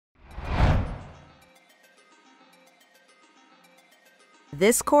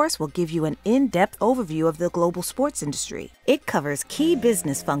This course will give you an in-depth overview of the global sports industry. It covers key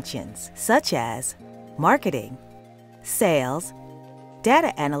business functions such as marketing, sales,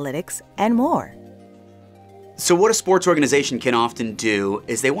 data analytics, and more. So what a sports organization can often do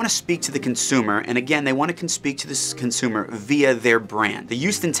is they want to speak to the consumer, and again, they want to speak to this consumer via their brand. The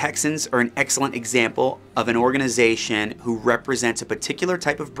Houston Texans are an excellent example of an organization who represents a particular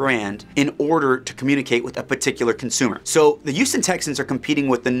type of brand in order to communicate with a particular consumer. So the Houston Texans are competing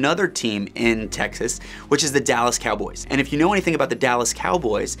with another team in Texas, which is the Dallas Cowboys. And if you know anything about the Dallas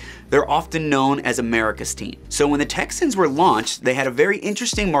Cowboys, they're often known as America's team. So when the Texans were launched, they had a very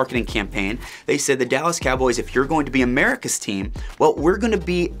interesting marketing campaign. They said the Dallas Cowboys, if you're going to be America's team, well, we're going to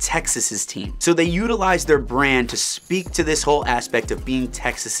be Texas's team. So they utilized their brand to speak to this whole aspect of being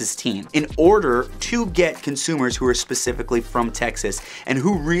Texas's team in order to get consumers who are specifically from Texas and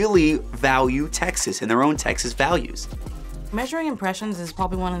who really value Texas and their own Texas values. Measuring impressions is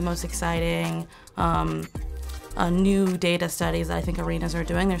probably one of the most exciting new data studies that I think arenas are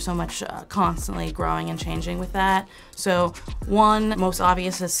doing. There's so much constantly growing and changing with that. So one most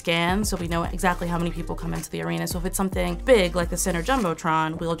obvious is scans, so we know exactly how many people come into the arena. So if it's something big like the center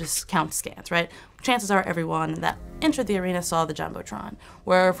Jumbotron, we'll just count scans, right? Chances are everyone that entered the arena saw the Jumbotron.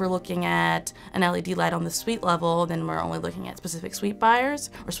 Where if we're looking at an LED light on the suite level, then we're only looking at specific suite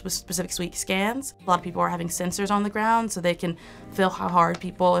buyers or specific suite scans. A lot of people are having sensors on the ground so they can feel how hard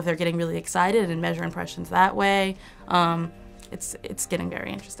people, if they're getting really excited, and measure impressions that way. It's getting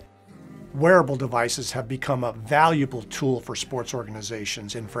very interesting. Wearable devices have become a valuable tool for sports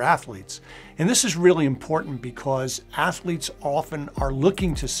organizations and for athletes. And this is really important because athletes often are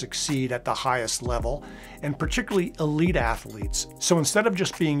looking to succeed at the highest level, and particularly elite athletes. So instead of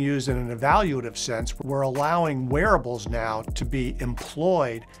just being used in an evaluative sense, we're allowing wearables now to be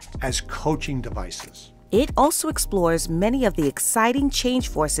employed as coaching devices. It also explores many of the exciting change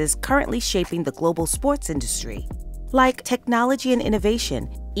forces currently shaping the global sports industry, like technology and innovation,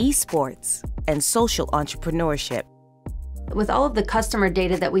 esports, and social entrepreneurship. With all of the customer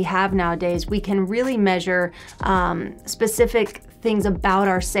data that we have nowadays, we can really measure specific things about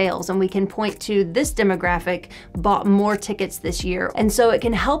our sales, and we can point to this demographic bought more tickets this year. And so it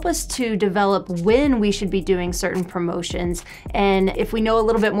can help us to develop when we should be doing certain promotions. And if we know a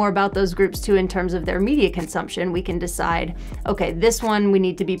little bit more about those groups too in terms of their media consumption, we can decide, okay, this one we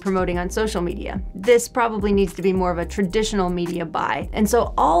need to be promoting on social media. This probably needs to be more of a traditional media buy. And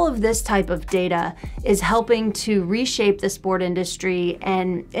so all of this type of data is helping to reshape the sport industry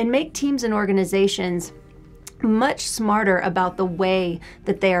and make teams and organizations much smarter about the way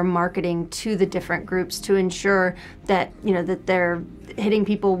that they are marketing to the different groups to ensure that, that they're hitting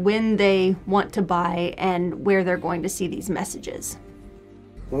people when they want to buy and where they're going to see these messages.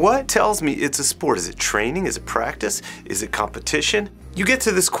 What tells me it's a sport? Is it training? Is it practice? Is it competition? You get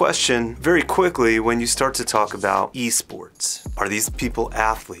to this question very quickly when you start to talk about esports. Are these people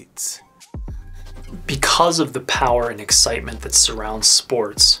athletes? Because of the power and excitement that surrounds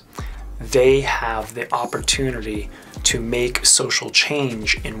sports, they have the opportunity to make social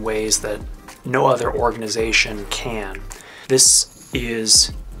change in ways that no other organization can. This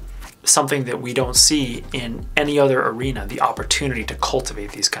is something that we don't see in any other arena, the opportunity to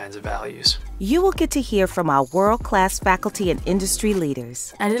cultivate these kinds of values. You will get to hear from our world-class faculty and industry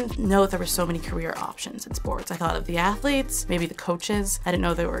leaders. I didn't know there were so many career options in sports. I thought of the athletes, maybe the coaches. I didn't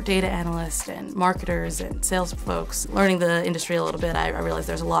know there were data analysts and marketers and sales folks. Learning the industry a little bit, I realized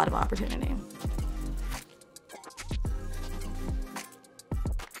there's a lot of opportunity.